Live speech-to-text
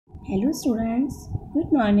Hello students,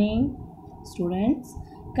 good morning. Students,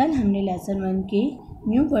 कल हमने lesson 1 के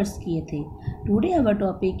न्यू वर्ड्स किए थे। Today our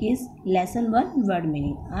topic is lesson 1 word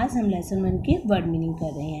meaning. आज हम लेसन 1 के वर्ड मीनिंग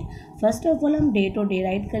कर रहे हैं। फर्स्ट ऑफ ऑल हम डेट और डे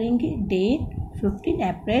राइट करेंगे। डेट 15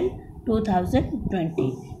 अप्रैल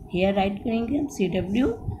 2020। हेयर राइट करेंगे हम CW,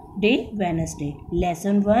 day Wednesday.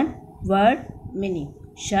 Lesson 1 word meaning,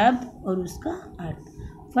 शब्द और उसका अर्थ।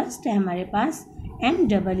 फर्स्ट है हमारे पास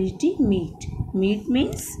MEET, मीट। मीट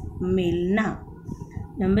मीन्स मिलना।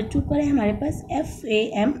 नंबर 2 पर है हमारे पास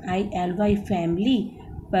FAMILY, फैमिली,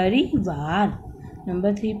 परिवार।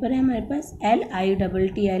 नंबर 3 पर है हमारे पास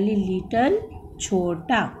LITTLE, लिटल,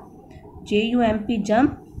 छोटा। JUMP,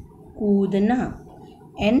 जंप, कूदना।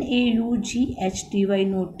 NAUGHTY,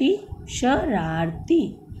 नोटी, शरारती।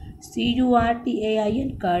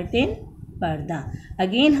 CURTAIN, कर्टेन, पर्दा।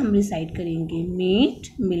 अगेन हम रिसाइट करेंगे। मीट,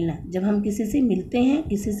 मिलना, जब हम किसी से मिलते हैं,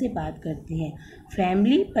 किसी से बात करते हैं।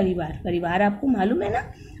 फैमिली, परिवार। परिवार आपको मालूम है ना,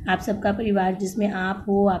 आप सबका परिवार जिसमें आप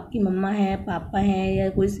हो, आपकी मम्मा है, पापा हैं या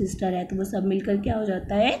कोई सिस्टर है, तो वो सब मिलकर क्या हो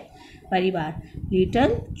जाता है, परिवार।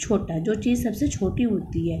 लिटल, छोटा, जो चीज़ सबसे छोटी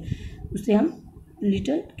होती है उसे हम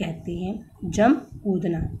लिटल कहते हैं। जंप,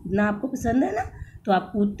 कूदना। कूदना आपको पसंद है ना, तो आप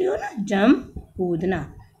कूदते हो ना, जंप, कूदना।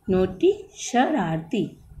 नोटी, शरारती।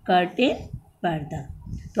 कर्टेन, पर्दा।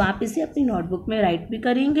 तो आप इसे अपनी नोटबुक में राइट भी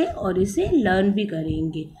करेंगे और इसे लर्न भी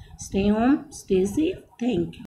करेंगे। Stay home, stay safe. Thank you.